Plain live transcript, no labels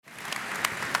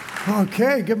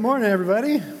Okay, good morning,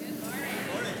 everybody.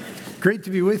 Great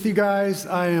to be with you guys.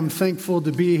 I am thankful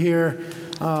to be here,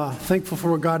 thankful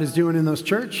for what God is doing in those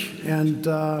church and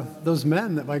those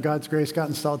men that by God's grace got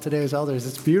installed today as elders.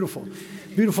 It's beautiful,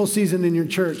 beautiful season in your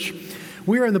church.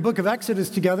 We are in the book of Exodus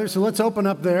together, so let's open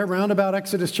up there, round about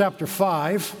Exodus chapter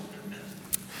 5.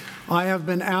 I have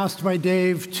been asked by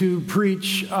Dave to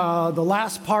preach the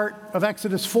last part of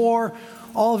Exodus 4,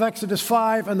 all of Exodus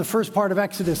 5, and the first part of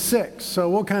Exodus 6. So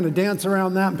we'll kind of dance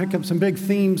around that and pick up some big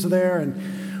themes there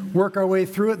and work our way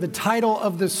through it. The title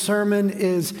of this sermon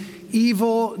is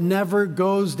Evil Never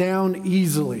Goes Down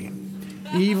Easily.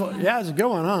 Evil, yeah, it's a good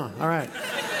one, huh? All right.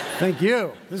 Thank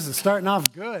you. This is starting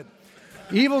off good.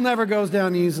 Evil never goes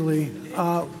down easily.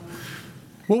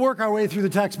 We'll work our way through the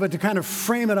text, but to kind of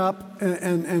frame it up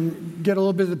and get a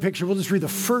little bit of the picture, we'll just read the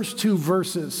first two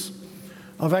verses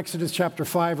of Exodus chapter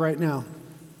 5 right now.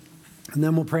 And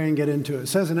then we'll pray and get into it. It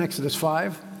says in Exodus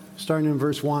 5, starting in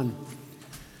verse 1.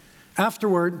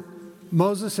 Afterward,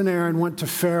 Moses and Aaron went to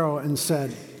Pharaoh and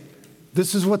said,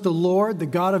 "This is what the Lord, the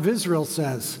God of Israel,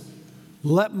 says.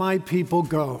 Let my people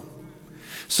go,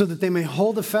 so that they may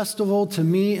hold a festival to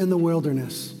me in the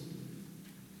wilderness."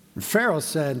 And Pharaoh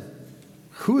said,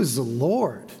 "Who is the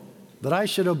Lord, that I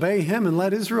should obey him and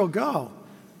let Israel go?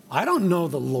 I don't know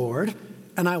the Lord,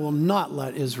 and I will not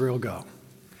let Israel go."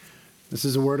 This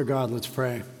is the word of God. Let's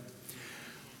pray.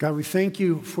 God, we thank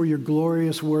you for your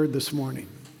glorious word this morning.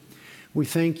 We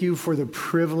thank you for the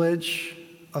privilege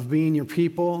of being your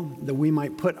people, that we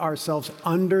might put ourselves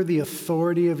under the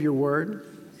authority of your word,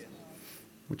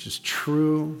 which is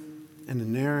true and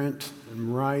inerrant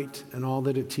and right and all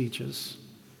that it teaches.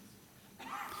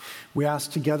 We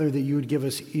ask together that you would give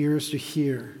us ears to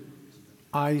hear,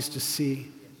 eyes to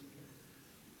see,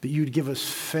 that you'd give us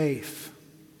faith,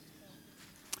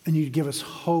 and you'd give us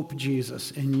hope, Jesus,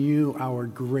 in you, our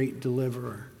great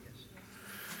deliverer.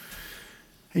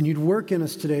 And you'd work in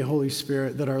us today, Holy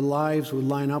Spirit, that our lives would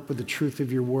line up with the truth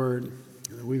of your word,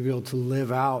 and that we'd be able to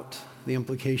live out the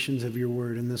implications of your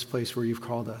word in this place where you've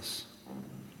called us.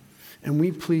 And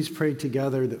we please pray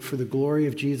together that for the glory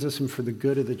of Jesus and for the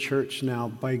good of the church now,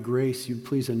 by grace, you'd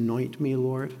please anoint me,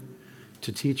 Lord,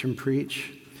 to teach and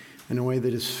preach in a way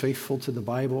that is faithful to the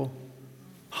Bible,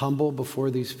 humble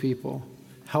before these people,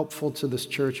 helpful to this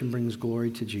church, and brings glory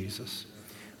to Jesus.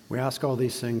 We ask all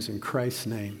these things in Christ's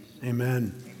name.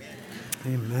 Amen.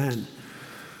 Amen. Amen.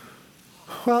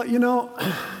 Well, you know,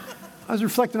 I was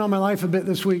reflecting on my life a bit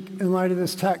this week in light of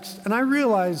this text, and I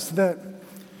realized that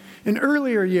in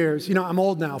earlier years, you know, I'm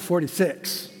old now,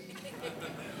 46.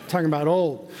 Talking about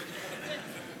old.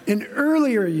 In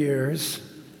earlier years,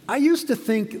 I used to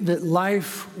think that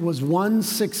life was one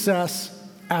success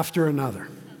after another.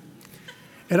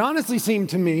 It honestly seemed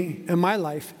to me in my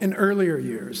life in earlier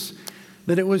years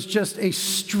that it was just a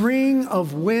string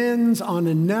of wins on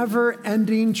a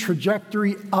never-ending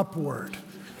trajectory upward.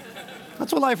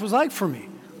 That's what life was like for me.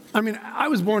 I mean, I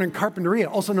was born in Carpinteria,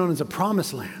 also known as the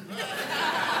Promised Land,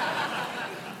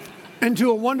 into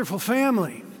a wonderful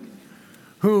family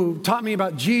who taught me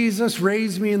about Jesus,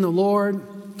 raised me in the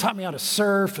Lord, taught me how to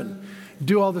surf and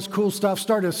do all this cool stuff,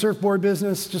 started a surfboard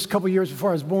business just a couple years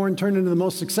before I was born, turned into the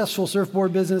most successful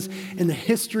surfboard business in the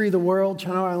history of the world,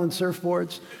 Channel Island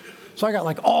Surfboards. So I got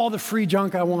like all the free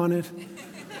junk I wanted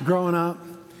growing up.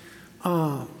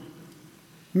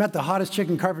 Met the hottest chick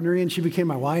in Carpinteria and she became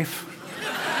my wife.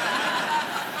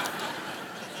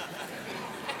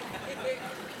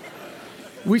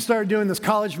 We started doing this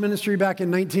college ministry back in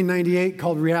 1998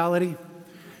 called Reality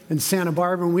in Santa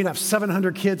Barbara, and we'd have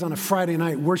 700 kids on a Friday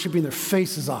night worshiping their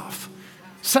faces off.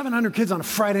 700 kids on a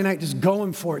Friday night just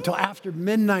going for it till after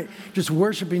midnight, just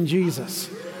worshiping Jesus.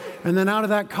 And then out of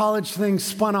that college thing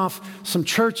spun off some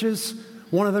churches.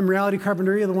 One of them, Reality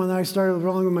Carpinteria, the one that I started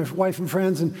along with my wife and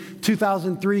friends in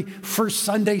 2003. First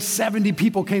Sunday, 70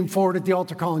 people came forward at the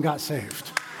altar call and got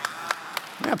saved.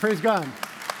 Yeah, praise God.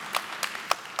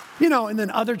 You know, and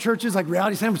then other churches like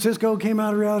Reality San Francisco came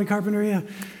out of Reality Carpinteria,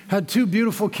 had two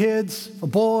beautiful kids, a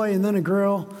boy and then a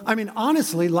girl. I mean,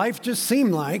 honestly, life just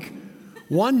seemed like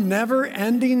one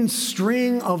never-ending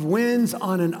string of wins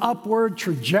on an upward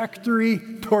trajectory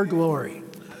toward glory.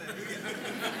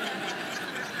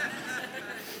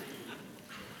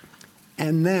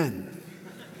 And then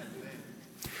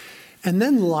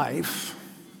life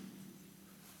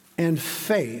and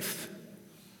faith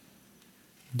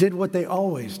did what they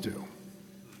always do.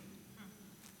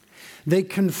 They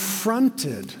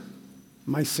confronted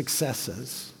my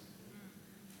successes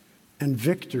and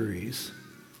victories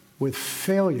with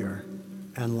failure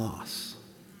and loss.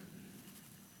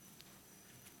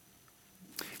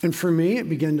 And for me, it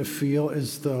began to feel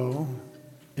as though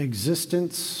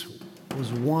existence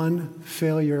was one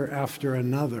failure after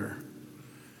another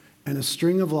and a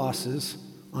string of losses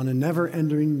on a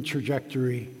never-ending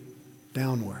trajectory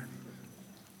downward.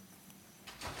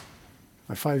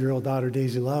 My 5-year-old daughter,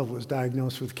 Daisy Love, was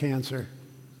diagnosed with cancer.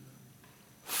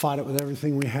 Fought it with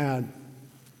everything we had,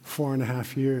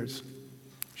 4.5 years.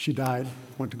 She died,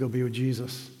 went to go be with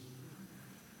Jesus.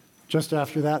 Just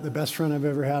after that, the best friend I've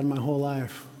ever had in my whole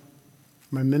life,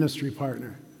 my ministry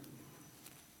partner,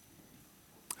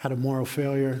 had a moral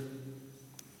failure,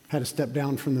 had to step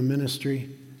down from the ministry.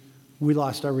 We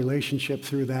lost our relationship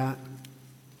through that.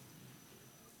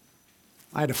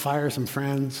 I had to fire some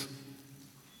friends.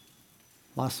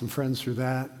 Lost some friends through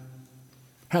that.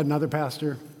 Had another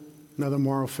pastor, another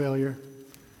moral failure.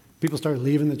 People started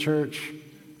leaving the church.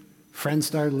 Friends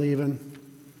started leaving.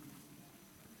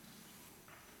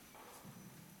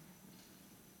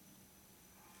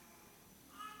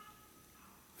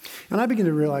 And I begin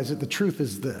to realize that the truth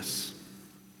is this.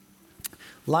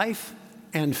 Life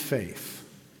and faith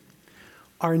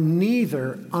are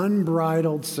neither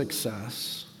unbridled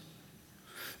success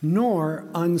nor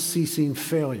unceasing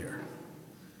failure.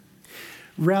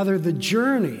 Rather, the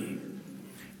journey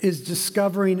is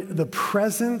discovering the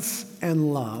presence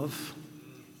and love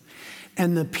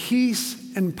and the peace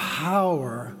and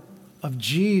power of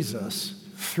Jesus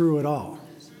through it all.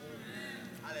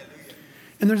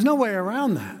 And there's no way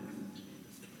around that.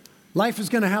 Life is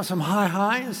going to have some high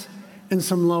highs and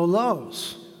some low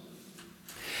lows.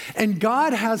 And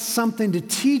God has something to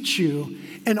teach you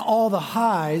in all the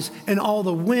highs and all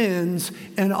the wins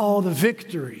and all the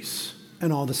victories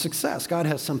and all the success. God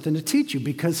has something to teach you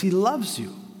because He loves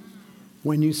you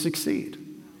when you succeed.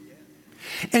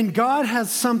 And God has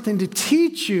something to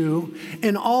teach you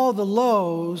in all the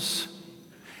lows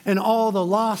and all the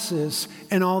losses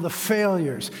and all the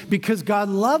failures because God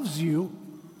loves you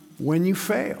when you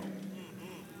fail.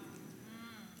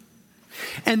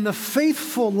 And the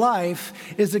faithful life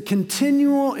is a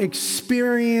continual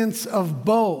experience of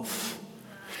both.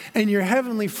 And your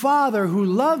Heavenly Father who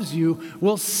loves you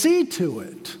will see to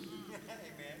it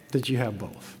that you have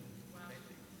both.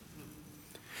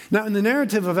 Now, in the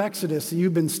narrative of Exodus that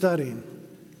you've been studying,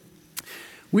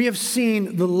 we have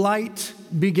seen the light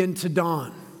begin to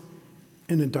dawn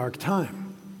in a dark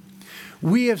time.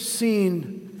 We have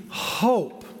seen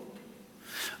hope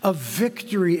of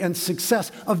victory and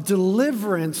success, of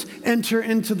deliverance enter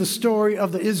into the story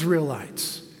of the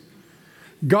Israelites.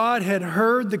 God had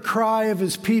heard the cry of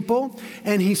His people,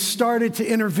 and He started to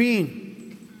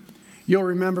intervene. You'll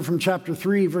remember from chapter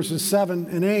 3, verses 7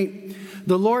 and 8.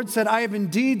 The Lord said, I have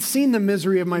indeed seen the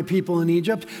misery of my people in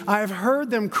Egypt. I have heard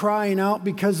them crying out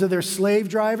because of their slave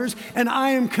drivers, and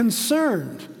I am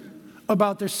concerned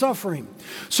about their suffering.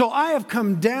 So I have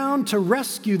come down to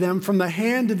rescue them from the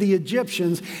hand of the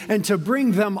Egyptians and to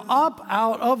bring them up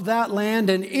out of that land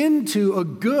and into a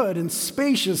good and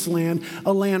spacious land,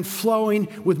 a land flowing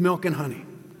with milk and honey.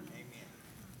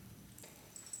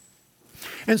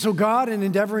 And so God, in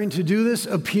endeavoring to do this,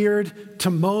 appeared to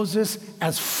Moses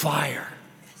as fire,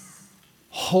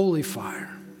 holy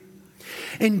fire.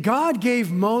 And God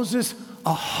gave Moses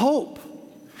a hope.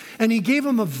 And He gave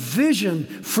him a vision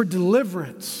for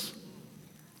deliverance.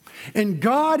 And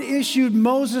God issued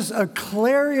Moses a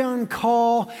clarion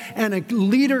call and a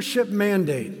leadership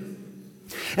mandate.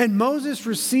 And Moses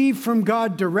received from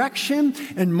God direction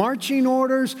and marching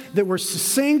orders that were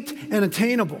succinct and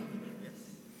attainable.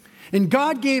 And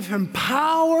God gave him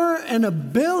power and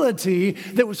ability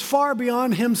that was far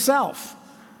beyond himself.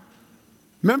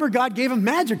 Remember, God gave him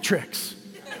magic tricks.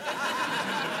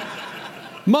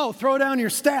 Mo, throw down your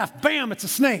staff. Bam, it's a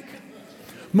snake.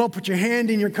 Mo, put your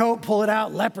hand in your coat, pull it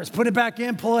out. Lepers, put it back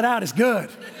in, pull it out. It's good.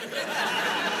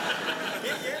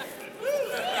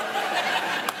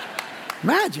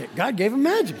 Magic. God gave him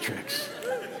magic tricks.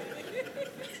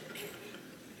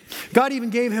 God even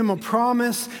gave him a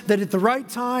promise that at the right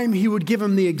time, He would give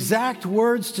him the exact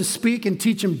words to speak and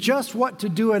teach him just what to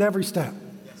do at every step.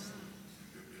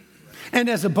 And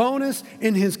as a bonus,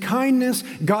 in His kindness,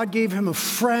 God gave him a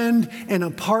friend and a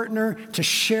partner to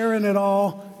share in it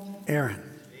all, Aaron.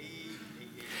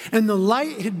 And the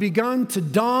light had begun to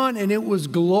dawn, and it was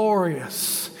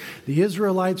glorious. The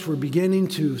Israelites were beginning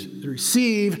to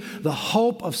receive the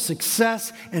hope of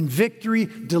success and victory.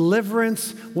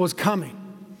 Deliverance was coming.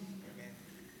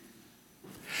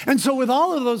 And so with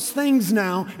all of those things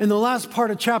now, in the last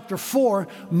part of chapter 4,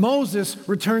 Moses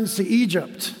returns to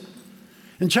Egypt.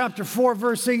 In chapter 4,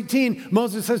 verse 18,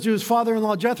 Moses says to his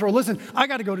father-in-law Jethro, listen, I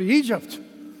got to go to Egypt.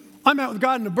 I'm out with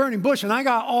God in a burning bush, and I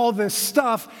got all this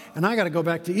stuff, and I got to go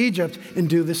back to Egypt and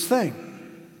do this thing.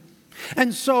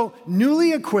 And so,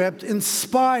 newly equipped,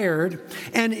 inspired,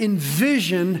 and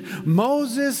envisioned,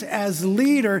 Moses as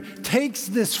leader takes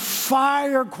this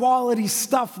fire quality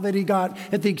stuff that he got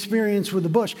at the experience with the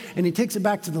bush, and he takes it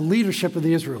back to the leadership of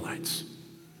the Israelites.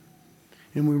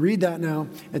 And we read that now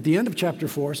at the end of chapter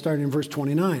 4, starting in verse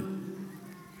 29.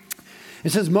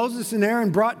 It says, Moses and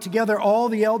Aaron brought together all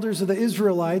the elders of the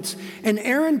Israelites, and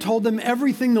Aaron told them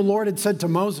everything the Lord had said to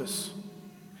Moses.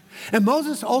 And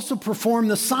Moses also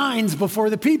performed the signs before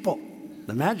the people,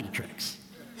 the magic tricks.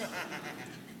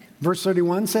 Verse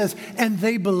 31 says, and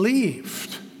they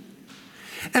believed.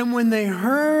 And when they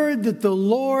heard that the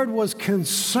Lord was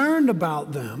concerned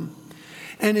about them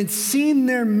and had seen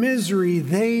their misery,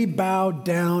 they bowed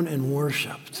down and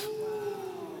worshiped.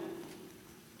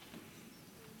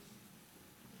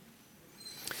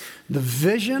 The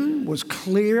vision was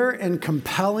clear and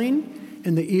compelling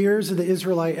in the ears of the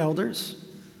Israelite elders.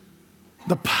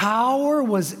 The power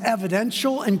was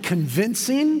evidential and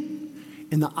convincing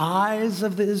in the eyes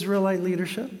of the Israelite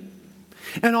leadership.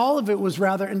 And all of it was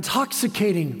rather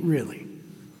intoxicating, really.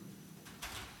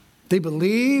 They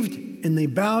believed and they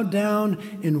bowed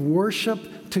down in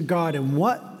worship to God. And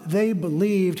what they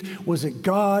believed was that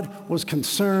God was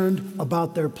concerned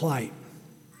about their plight.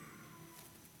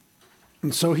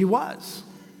 And so he was.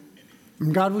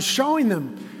 And God was showing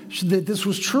them that this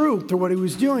was true through what he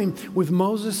was doing with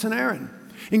Moses and Aaron.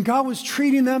 And God was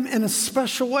treating them in a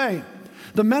special way.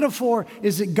 The metaphor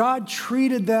is that God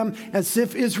treated them as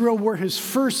if Israel were his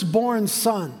firstborn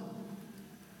son.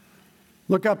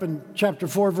 Look up in chapter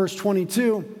 4, verse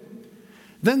 22.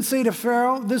 Then say to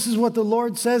Pharaoh, this is what the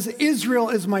Lord says, Israel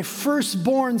is my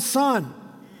firstborn son.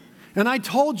 And I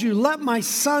told you, let my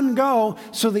son go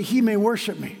so that he may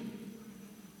worship me.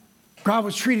 God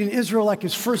was treating Israel like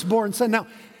his firstborn son. Now,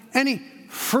 any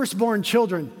firstborn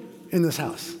children in this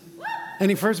house?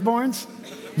 Any firstborns?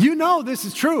 You know this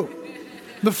is true.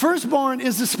 The firstborn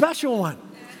is the special one.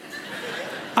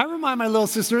 I remind my little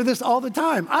sister of this all the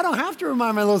time. I don't have to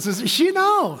remind my little sister. She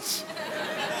knows.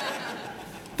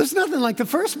 There's nothing like the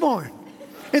firstborn.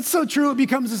 It's so true it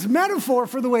becomes this metaphor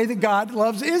for the way that God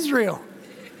loves Israel.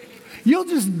 You'll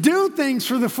just do things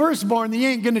for the firstborn that you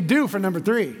ain't going to do for number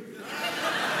 3.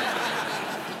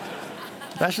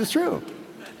 That's just true.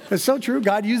 It's so true.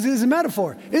 God uses it as a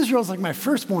metaphor. Israel's like my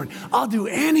firstborn. I'll do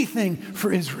anything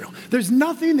for Israel. There's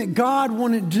nothing that God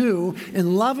wouldn't do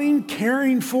in loving,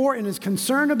 caring for, and is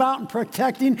concerned about and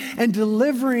protecting and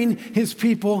delivering his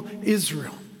people,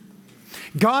 Israel.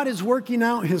 God is working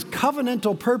out his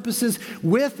covenantal purposes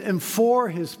with and for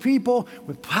his people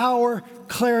with power,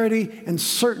 clarity, and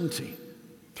certainty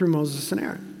through Moses and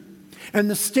Aaron. And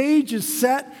the stage is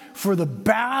set for the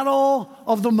battle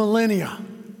of the millennia.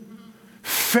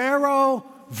 Pharaoh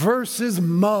versus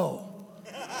Mo.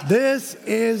 This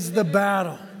is the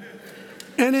battle.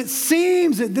 And it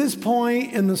seems at this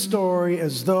point in the story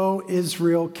as though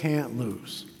Israel can't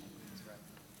lose.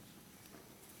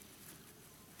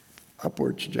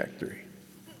 Upward trajectory.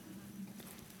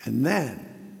 And then,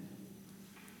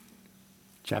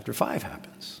 chapter 5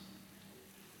 happens.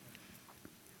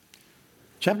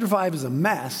 Chapter 5 is a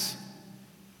mess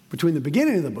between the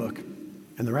beginning of the book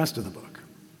and the rest of the book.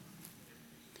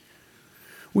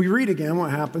 We read again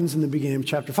what happens in the beginning of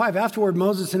chapter 5. Afterward,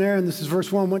 Moses and Aaron, this is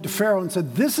verse 1, went to Pharaoh and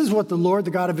said, this is what the Lord,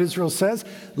 the God of Israel, says,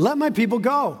 let my people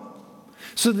go,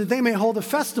 so that they may hold a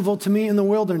festival to me in the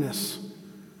wilderness.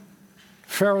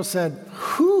 Pharaoh said,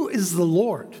 who is the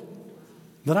Lord,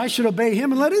 that I should obey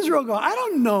him and let Israel go? I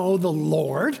don't know the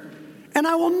Lord, and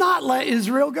I will not let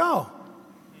Israel go.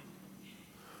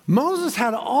 Moses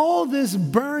had all this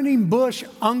burning bush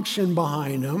unction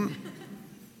behind him.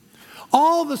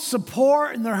 All the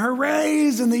support and the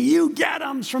hoorays and the you get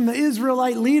 'ems from the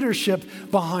Israelite leadership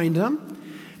behind him.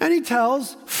 And he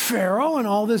tells Pharaoh in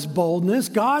all this boldness,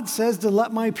 God says to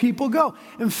let my people go.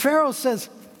 And Pharaoh says,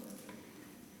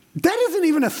 that isn't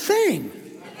even a thing.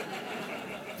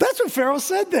 That's what Pharaoh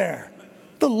said there.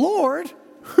 The Lord?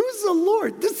 Who's the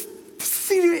Lord? That's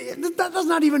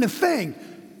not even a thing.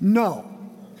 No.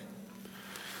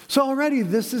 So already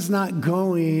this is not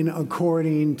going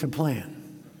according to plan.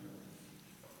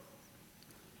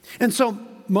 And so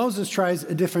Moses tries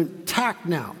a different tack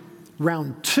now,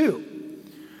 round 2.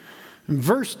 In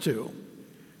verse 3,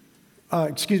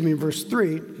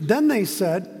 then they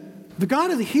said, the God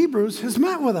of the Hebrews has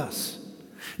met with us.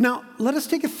 Now, let us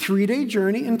take a 3-day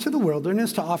journey into the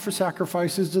wilderness to offer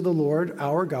sacrifices to the Lord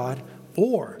our God,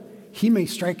 or he may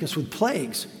strike us with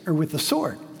plagues or with the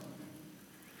sword.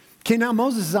 Okay, now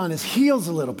Moses is on his heels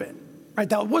a little bit. Right,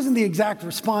 that wasn't the exact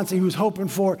response that he was hoping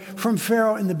for from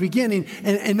Pharaoh in the beginning.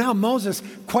 And now Moses,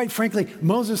 quite frankly,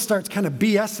 Moses starts kind of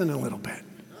BSing a little bit.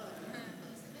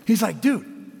 He's like, dude,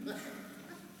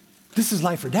 this is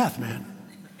life or death, man.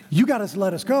 You got to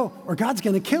let us go or God's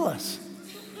going to kill us.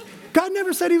 God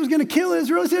never said he was going to kill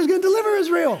Israel. He said he was going to deliver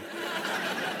Israel.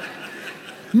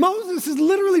 Moses is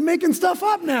literally making stuff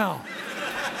up now.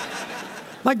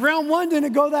 Like round one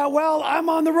didn't go that well. I'm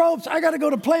on the ropes. I got to go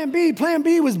to plan B. Plan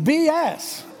B was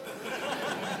BS.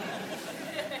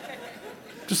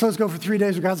 Just let's go for 3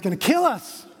 days or God's going to kill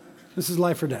us. This is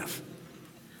life or death.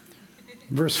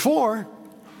 Verse 4,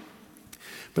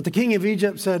 but the king of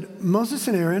Egypt said, Moses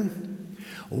and Aaron,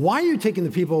 why are you taking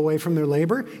the people away from their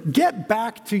labor? Get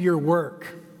back to your work.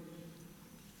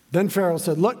 Then Pharaoh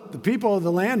said, look, the people of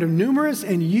the land are numerous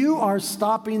and you are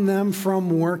stopping them from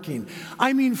working.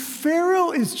 I mean,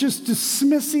 Pharaoh is just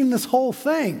dismissing this whole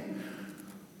thing.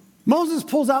 Moses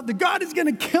pulls out the God is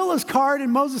going to kill us card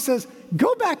and Moses says,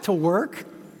 go back to work.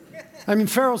 I mean,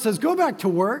 Pharaoh says, go back to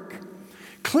work.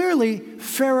 Clearly,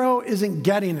 Pharaoh isn't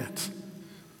getting it.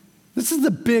 This is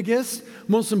the biggest,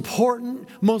 most important,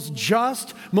 most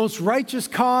just, most righteous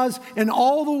cause in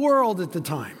all the world at the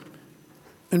time.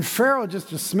 And Pharaoh just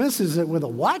dismisses it with a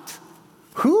what?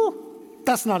 Who?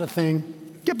 That's not a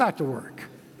thing. Get back to work.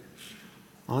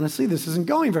 Honestly, this isn't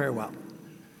going very well.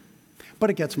 But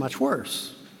it gets much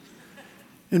worse.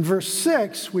 In verse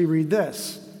 6, we read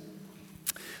this.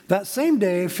 That same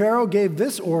day, Pharaoh gave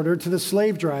this order to the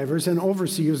slave drivers and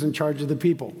overseers in charge of the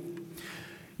people.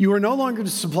 You are no longer to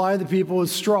supply the people with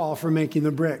straw for making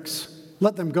the bricks.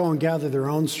 Let them go and gather their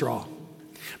own straw.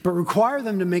 But require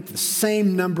them to make the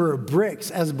same number of bricks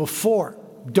as before.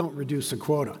 Don't reduce the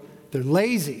quota. They're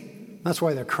lazy. That's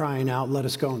why they're crying out, let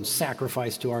us go and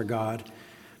sacrifice to our God.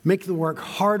 Make the work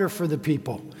harder for the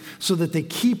people so that they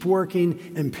keep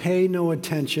working and pay no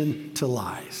attention to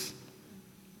lies.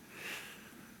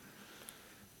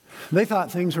 They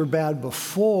thought things were bad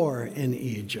before in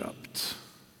Egypt.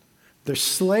 Their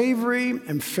slavery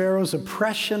and Pharaoh's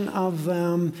oppression of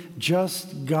them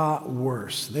just got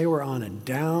worse. They were on a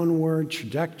downward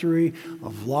trajectory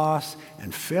of loss,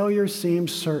 and failure seemed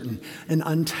certain. An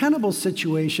untenable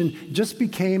situation just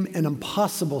became an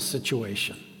impossible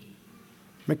situation.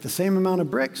 Make the same amount of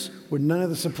bricks with none of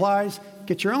the supplies,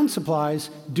 get your own supplies,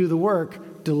 do the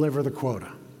work, deliver the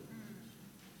quota.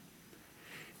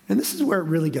 And this is where it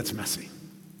really gets messy.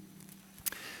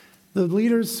 The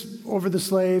leaders over the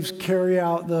slaves carry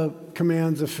out the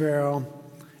commands of Pharaoh,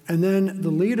 and then the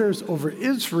leaders over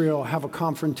Israel have a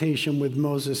confrontation with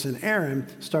Moses and Aaron,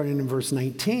 starting in verse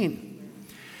 19.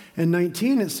 In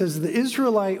 19, it says, the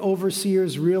Israelite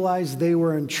overseers realized they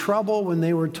were in trouble when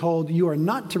they were told, you are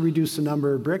not to reduce the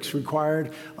number of bricks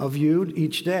required of you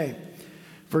each day.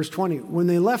 Verse 20, when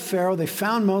they left Pharaoh, they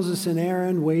found Moses and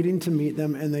Aaron waiting to meet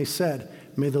them, and they said,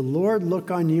 may the Lord look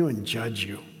on you and judge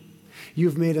you.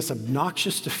 You've made us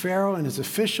obnoxious to Pharaoh and his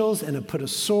officials and have put a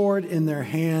sword in their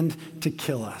hand to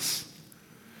kill us.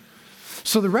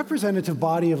 So the representative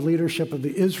body of leadership of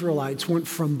the Israelites went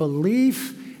from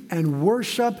belief and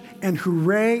worship and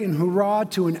hooray and hurrah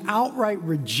to an outright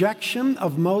rejection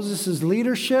of Moses'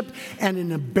 leadership and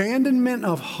an abandonment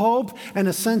of hope and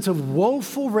a sense of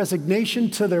woeful resignation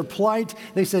to their plight.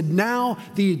 They said, now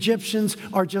the Egyptians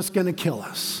are just going to kill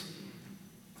us.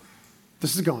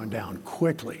 This is going down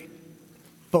quickly.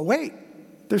 But wait,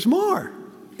 there's more.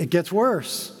 It gets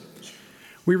worse.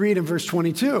 We read in verse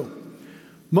 22,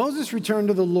 Moses returned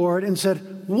to the Lord and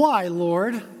said, why,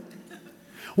 Lord?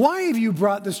 Why have you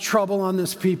brought this trouble on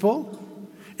this people?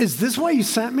 Is this why you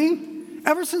sent me?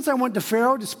 Ever since I went to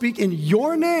Pharaoh to speak in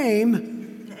your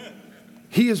name,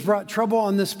 he has brought trouble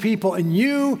on this people, and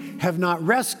you have not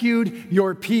rescued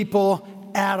your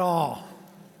people at all.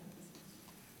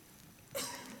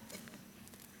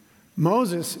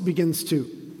 Moses begins to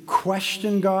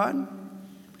question God.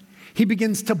 He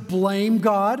begins to blame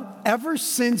God. Ever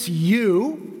since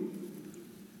you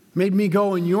made me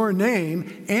go in your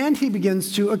name, and he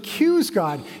begins to accuse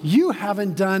God. You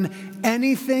haven't done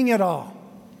anything at all.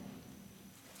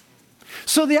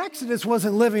 So the Exodus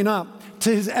wasn't living up to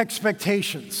his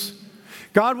expectations.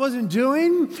 God wasn't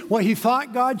doing what he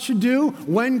thought God should do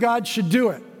when God should do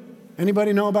it.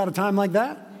 Anybody know about a time like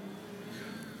that?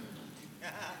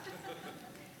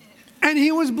 And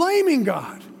he was blaming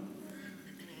God.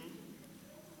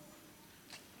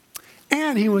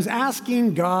 And he was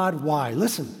asking God why.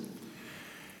 Listen,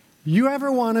 you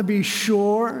ever want to be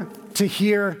sure to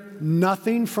hear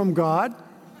nothing from God?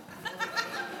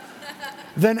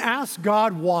 Then ask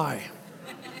God why.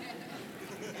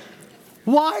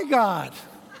 Why, God?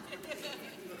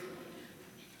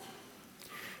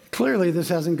 Clearly, this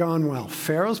hasn't gone well.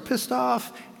 Pharaoh's pissed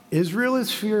off. Israel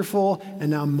is fearful,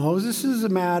 and now Moses is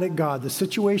mad at God. The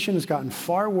situation has gotten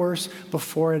far worse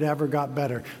before it ever got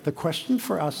better. The question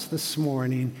for us this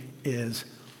morning is,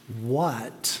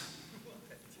 what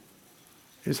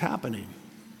is happening?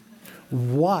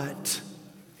 What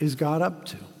is God up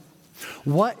to?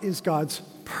 What is God's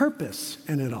purpose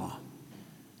in it all?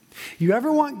 You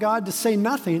ever want God to say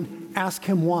nothing, ask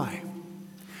him why.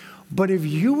 But if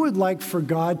you would like for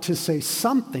God to say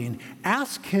something,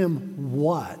 ask him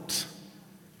what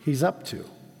he's up to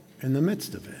in the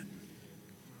midst of it.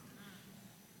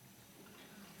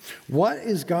 What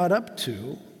is God up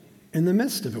to in the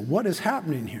midst of it? What is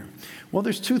happening here? Well,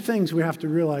 there's two things we have to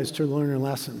realize to learn a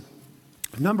lesson.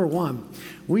 Number one,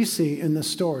 we see in this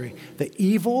story that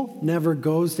evil never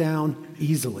goes down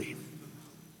easily.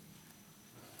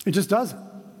 It just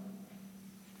doesn't.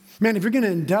 Man, if you're going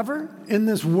to endeavor in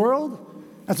this world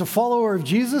as a follower of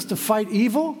Jesus to fight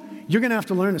evil, you're going to have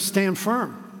to learn to stand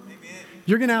firm. Amen.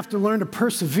 You're going to have to learn to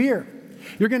persevere.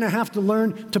 You're going to have to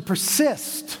learn to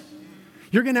persist.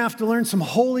 You're going to have to learn some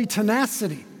holy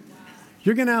tenacity.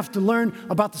 You're going to have to learn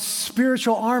about the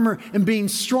spiritual armor and being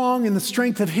strong in the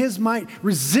strength of his might.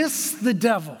 Resist the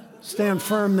devil. Stand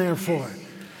firm, therefore.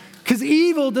 Because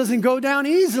evil doesn't go down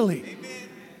easily. Amen.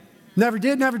 Never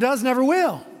did, never does, never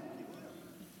will.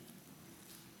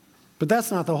 But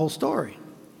that's not the whole story.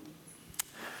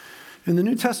 In the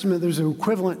New Testament, there's an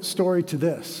equivalent story to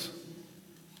this.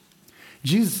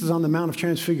 Jesus is on the Mount of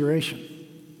Transfiguration.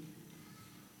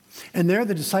 And there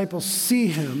the disciples see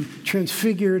him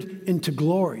transfigured into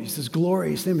glory. He's this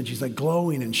glorious image. He's like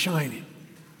glowing and shining.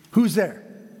 Who's there?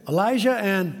 Elijah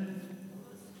and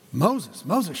Moses.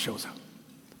 Moses shows up.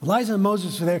 Elijah and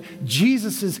Moses are there.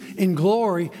 Jesus is in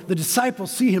glory. The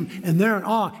disciples see him and they're in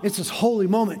awe. It's this holy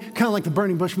moment, kind of like the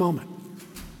burning bush moment.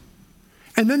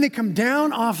 And then they come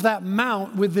down off that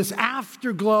mount with this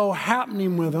afterglow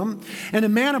happening with them. And a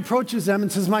man approaches them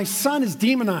and says, "My son is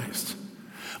demonized.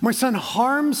 My son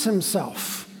harms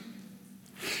himself.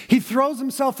 He throws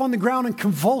himself on the ground and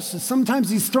convulses. Sometimes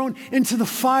he's thrown into the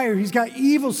fire. He's got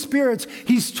evil spirits.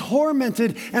 He's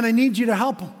tormented, and I need you to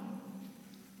help him."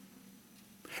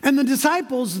 And the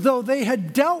disciples, though they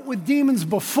had dealt with demons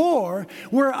before,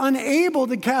 were unable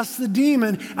to cast the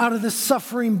demon out of this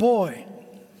suffering boy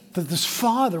that this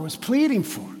father was pleading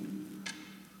for.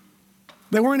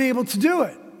 They weren't able to do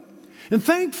it. And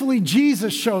thankfully,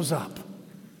 Jesus shows up.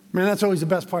 Man, that's always the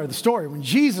best part of the story, when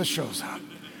Jesus shows up.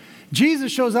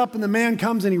 Jesus shows up and the man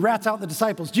comes and he rats out the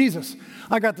disciples. "Jesus,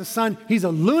 I got this son. He's a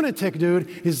lunatic, dude.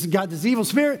 He's got this evil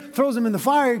spirit," throws him in the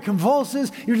fire, he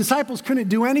convulses. Your disciples couldn't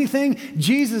do anything.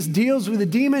 Jesus deals with the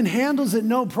demon, handles it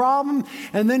no problem.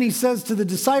 And then he says to the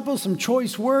disciples some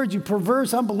choice words, "You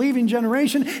perverse, unbelieving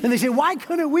generation." And they say, "Why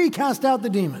couldn't we cast out the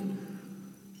demon?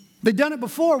 They've done it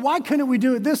before. Why couldn't we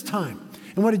do it this time?"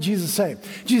 And what did Jesus say?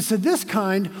 Jesus said, "This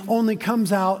kind only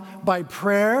comes out by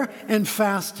prayer and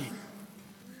fasting."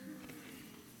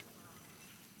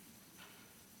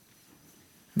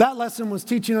 That lesson was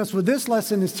teaching us what this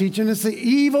lesson is teaching us, that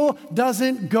evil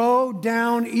doesn't go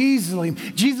down easily.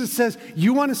 Jesus says,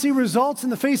 you want to see results in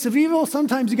the face of evil?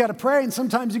 Sometimes you got to pray and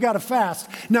sometimes you got to fast.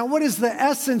 Now, what is the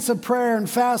essence of prayer and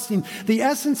fasting? The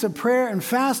essence of prayer and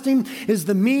fasting is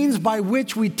the means by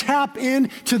which we tap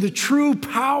into the true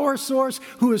power source,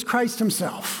 who is Christ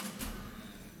himself.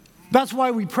 That's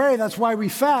why we pray, that's why we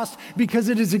fast, because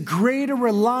it is a greater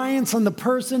reliance on the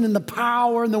person and the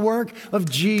power and the work of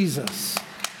Jesus.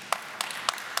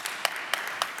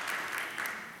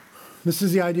 This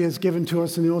is the idea that's given to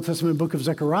us in the Old Testament book of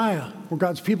Zechariah, where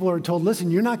God's people are told,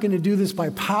 listen, you're not going to do this by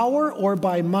power or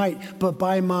by might, but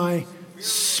by my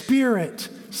Spirit,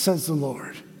 says the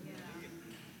Lord.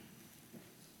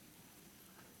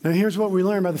 Now here's what we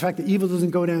learn by the fact that evil doesn't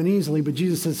go down easily, but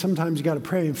Jesus says sometimes you got to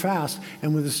pray and fast.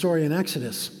 And with the story in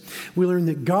Exodus, we learn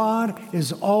that God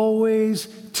is always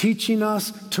teaching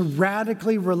us to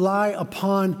radically rely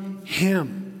upon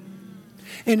him.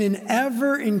 In an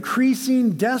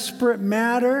ever-increasing, desperate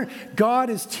matter,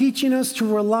 God is teaching us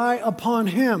to rely upon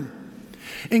him.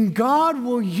 And God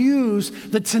will use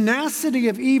the tenacity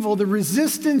of evil, the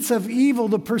resistance of evil,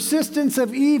 the persistence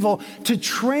of evil to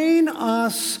train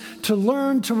us to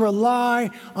learn to rely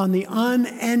on the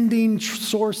unending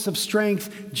source of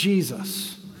strength,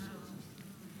 Jesus.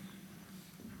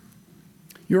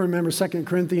 You remember 2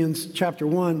 Corinthians chapter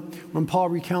 1, when Paul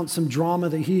recounts some drama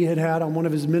that he had on one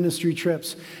of his ministry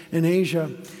trips in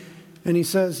Asia. And he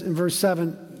says in verse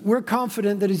 7, we're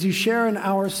confident that as you share in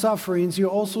our sufferings, you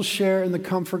also share in the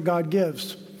comfort God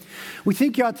gives. We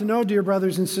think you ought to know, dear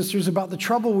brothers and sisters, about the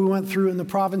trouble we went through in the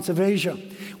province of Asia.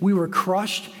 We were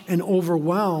crushed and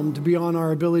overwhelmed beyond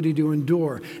our ability to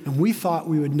endure, and we thought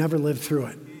we would never live through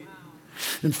it.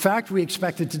 In fact, we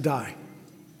expected to die.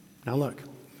 Now look,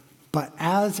 but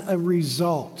as a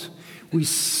result, we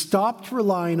stopped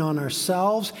relying on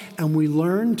ourselves and we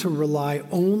learned to rely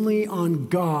only on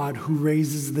God who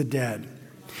raises the dead.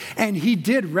 And he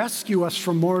did rescue us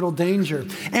from mortal danger,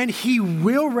 and he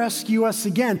will rescue us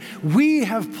again. We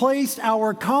have placed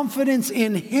our confidence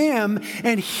in him,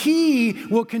 and he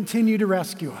will continue to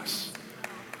rescue us.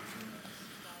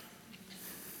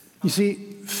 You see,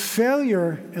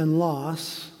 failure and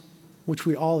loss, which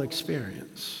we all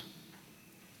experience,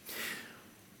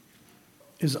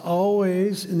 is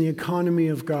always in the economy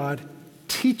of God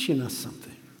teaching us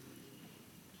something.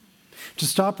 To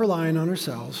stop relying on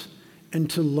ourselves and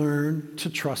to learn to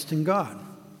trust in God.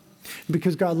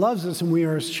 Because God loves us and we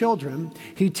are his children,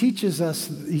 he teaches us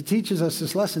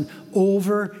this lesson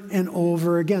over and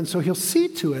over again. So he'll see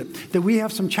to it that we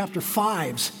have some chapter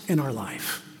 5s in our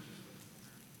life.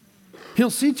 He'll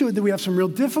see to it that we have some real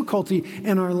difficulty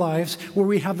in our lives where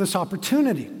we have this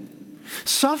opportunity.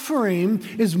 Suffering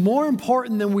is more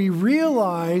important than we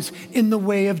realize in the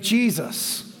way of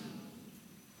Jesus.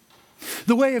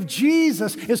 The way of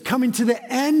Jesus is coming to the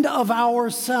end of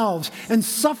ourselves, and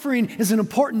suffering is an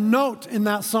important note in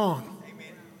that song.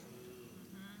 Amen.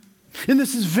 And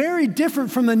this is very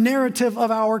different from the narrative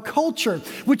of our culture,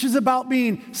 which is about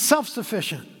being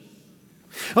self-sufficient,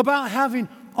 about having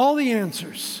all the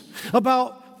answers,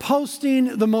 about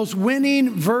posting the most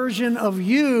winning version of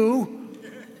you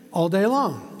all day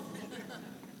long.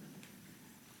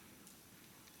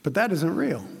 But that isn't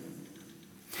real.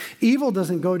 Evil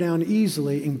doesn't go down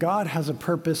easily, and God has a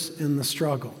purpose in the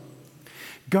struggle.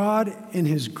 God, in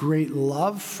his great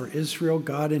love for Israel,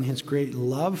 God, in his great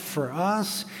love for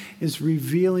us, is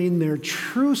revealing their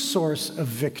true source of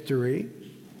victory.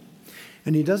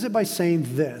 And he does it by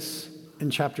saying this in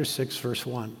chapter 6, verse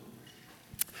 1.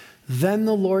 Then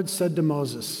the Lord said to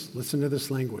Moses, listen to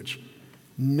this language,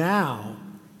 now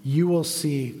you will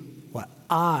see what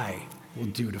I will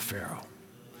do to Pharaoh.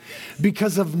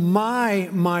 Because of my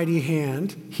mighty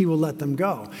hand, he will let them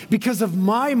go. Because of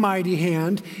my mighty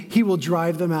hand, he will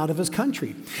drive them out of his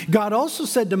country. God also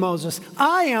said to Moses,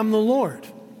 I am the Lord.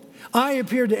 I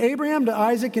appeared to Abraham, to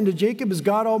Isaac, and to Jacob as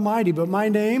God Almighty, by my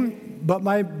name,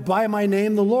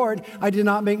 the Lord, I did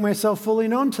not make myself fully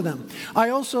known to them. I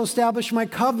also established my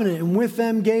covenant, and with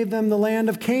them gave them the land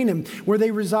of Canaan, where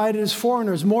they resided as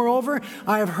foreigners. Moreover,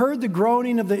 I have heard the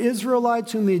groaning of the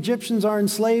Israelites whom the Egyptians are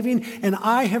enslaving, and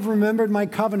I have remembered my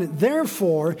covenant.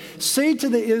 Therefore, say to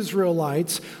the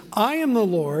Israelites, I am the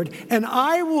Lord, and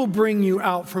I will bring you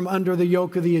out from under the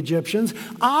yoke of the Egyptians.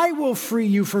 I will free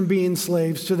you from being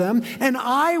slaves to them, and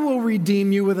I will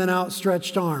redeem you with an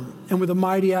outstretched arm and with a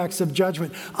mighty axe of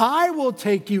judgment. I will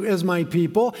take you as my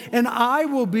people, and I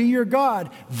will be your God.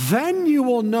 Then you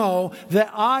will know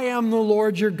that I am the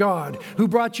Lord your God, who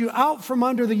brought you out from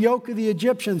under the yoke of the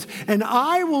Egyptians, and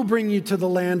I will bring you to the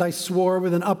land I swore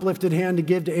with an uplifted hand to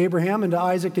give to Abraham and to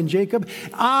Isaac and Jacob.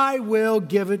 I will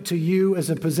give it to you as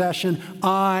a possession.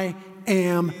 I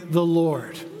am the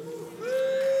Lord.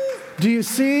 Do you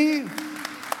see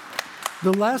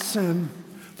the lesson,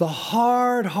 the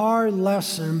hard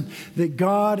lesson that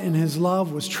God in his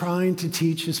love was trying to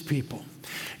teach his people?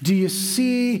 Do you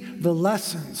see the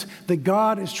lessons that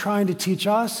God is trying to teach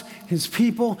us, his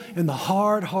people, in the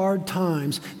hard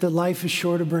times that life is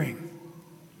sure to bring?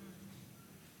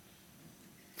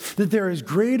 That there is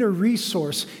greater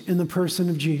resource in the person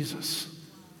of Jesus.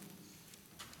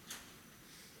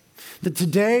 That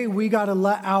today we got to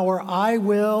let our I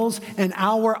wills and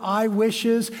our I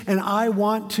wishes and I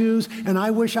want tos and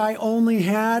I wish I only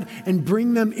had and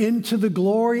bring them into the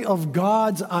glory of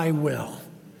God's I will.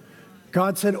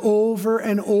 God said over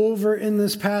and over in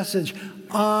this passage,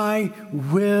 I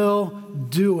will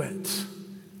do it.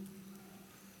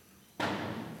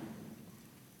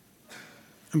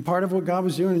 And part of what God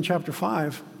was doing in chapter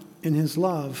 5 in his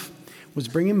love was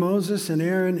bringing Moses and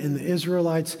Aaron and the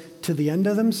Israelites to the end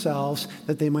of themselves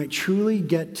that they might truly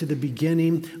get to the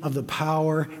beginning of the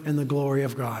power and the glory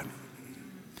of God.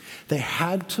 They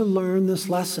had to learn this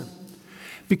lesson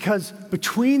because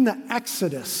between the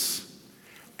Exodus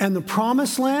and the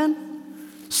Promised Land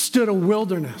stood a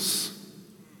wilderness.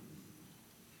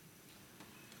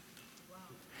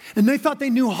 And they thought they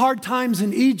knew hard times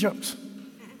in Egypt.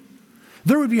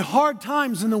 There would be hard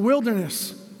times in the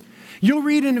wilderness. You'll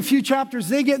read in a few chapters,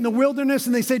 they get in the wilderness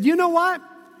and they said, you know what?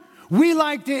 We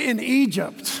liked it in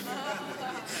Egypt.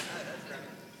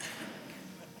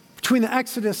 Between the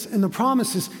Exodus and the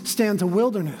promises stands a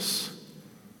wilderness.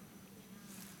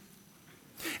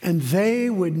 And they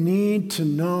would need to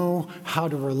know how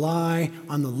to rely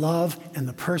on the love and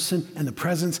the person and the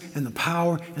presence and the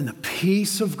power and the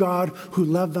peace of God who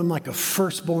loved them like a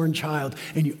firstborn child.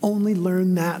 And you only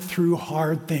learn that through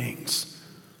hard things.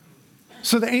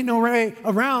 So there ain't no way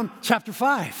around chapter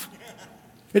 5.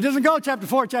 It doesn't go chapter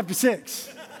 4, chapter 6.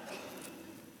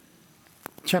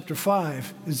 Chapter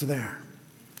 5 is there.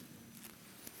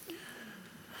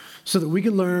 So that we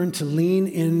can learn to lean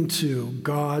into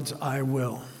God's I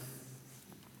will.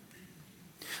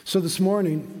 So this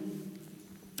morning,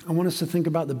 I want us to think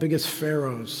about the biggest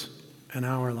pharaohs in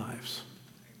our lives.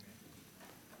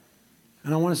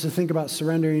 And I want us to think about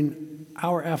surrendering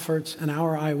our efforts and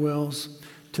our I wills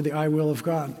to the I will of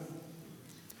God.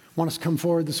 I want us to come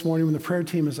forward this morning when the prayer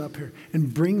team is up here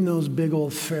and bring those big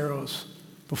old pharaohs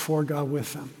before God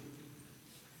with them.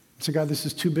 So God, this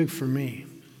is too big for me.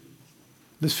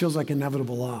 This feels like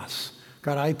inevitable loss.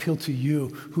 God, I appeal to you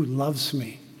who loves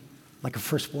me like a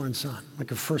firstborn son,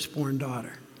 like a firstborn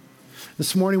daughter.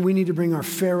 This morning, we need to bring our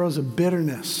pharaohs of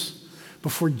bitterness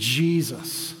before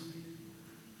Jesus.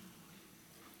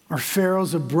 Our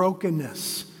pharaohs of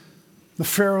brokenness, the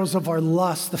pharaohs of our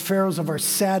lust, the pharaohs of our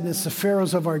sadness, the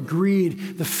pharaohs of our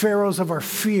greed, the pharaohs of our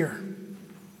fear.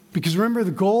 Because remember,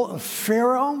 the goal of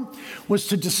Pharaoh was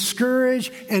to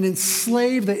discourage and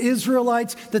enslave the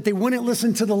Israelites that they wouldn't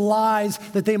listen to the lies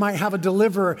that they might have a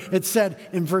deliverer, it said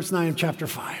in verse 9 of chapter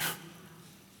 5.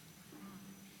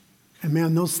 And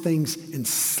man, those things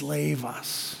enslave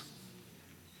us.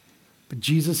 But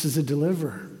Jesus is a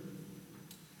deliverer.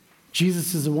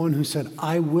 Jesus is the one who said,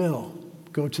 I will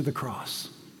go to the cross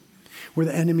where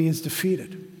the enemy is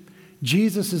defeated.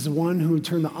 Jesus is the one who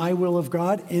turned the I will of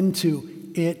God into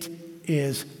it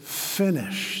is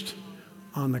finished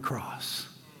on the cross.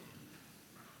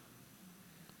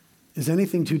 Is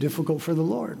anything too difficult for the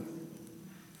Lord?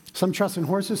 Some trust in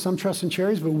horses, some trust in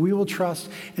chariots, but we will trust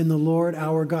in the Lord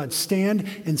our God. Stand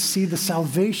and see the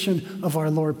salvation of our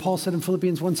Lord. Paul said in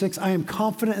Philippians 1:6, I am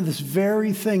confident in this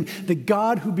very thing, that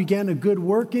God who began a good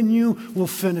work in you will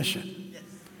finish it.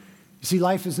 You see,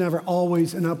 life is never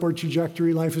always an upward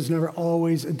trajectory. Life is never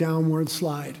always a downward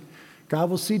slide. God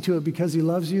will see to it, because he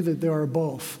loves you, that there are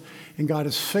both. And God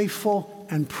is faithful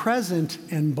and present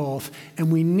in both. And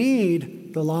we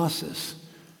need the losses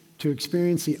to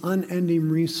experience the unending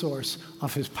resource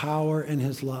of his power and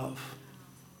his love.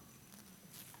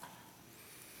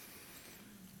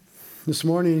 This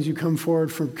morning, as you come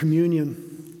forward from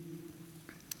communion,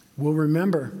 we'll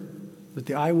remember that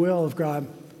the I will of God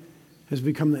has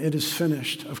become the it is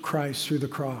finished of Christ through the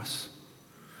cross.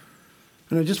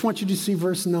 And I just want you to see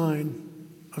verse 9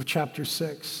 of chapter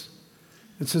 6.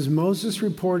 It says, Moses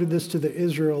reported this to the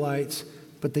Israelites,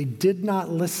 but they did not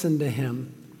listen to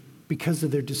him because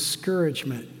of their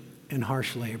discouragement and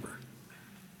harsh labor.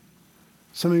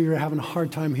 Some of you are having a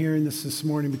hard time hearing this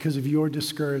morning because of your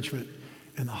discouragement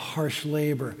and the harsh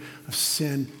labor of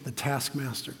sin, the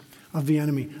taskmaster, of the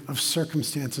enemy, of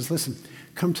circumstances. Listen,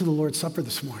 come to the Lord's Supper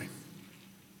this morning.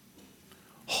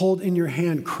 Hold in your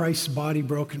hand Christ's body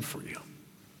broken for you.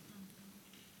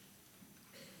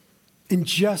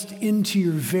 Ingest into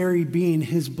your very being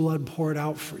his blood poured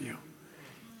out for you.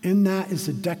 In that is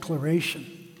a declaration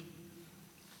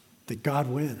that God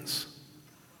wins,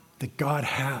 that God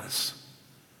has,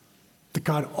 that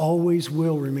God always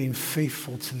will remain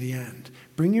faithful to the end.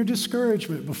 Bring your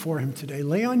discouragement before him today.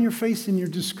 Lay on your face in your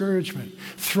discouragement.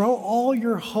 Throw all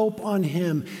your hope on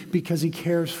him, because he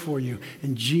cares for you.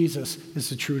 And Jesus is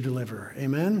the true deliverer.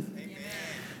 Amen? Amen.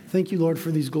 Thank you, Lord,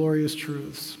 for these glorious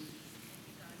truths.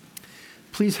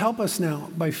 Please help us now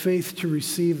by faith to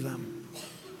receive them.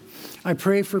 I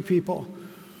pray for people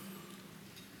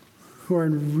who are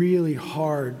in really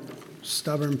hard,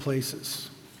 stubborn places,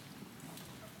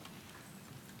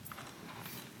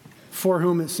 for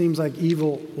whom it seems like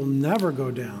evil will never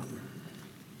go down.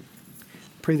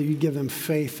 Pray that you give them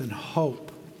faith and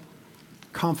hope,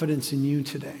 confidence in you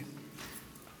today.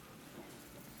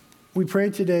 We pray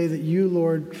today that you,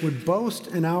 Lord, would boast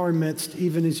in our midst,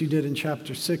 even as you did in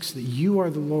chapter 6, that you are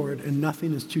the Lord and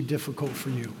nothing is too difficult for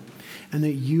you, and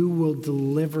that you will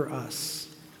deliver us.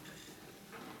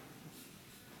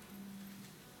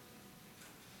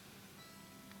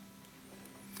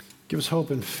 Give us hope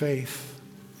and faith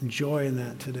and joy in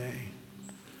that today.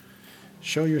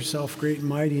 Show yourself great and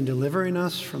mighty in delivering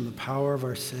us from the power of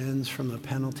our sins, from the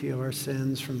penalty of our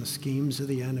sins, from the schemes of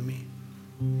the enemy,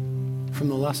 from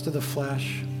the lust of the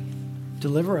flesh.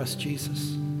 Deliver us,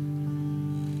 Jesus,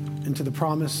 into the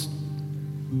promised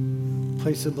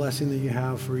place of blessing that you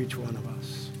have for each one of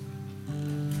us.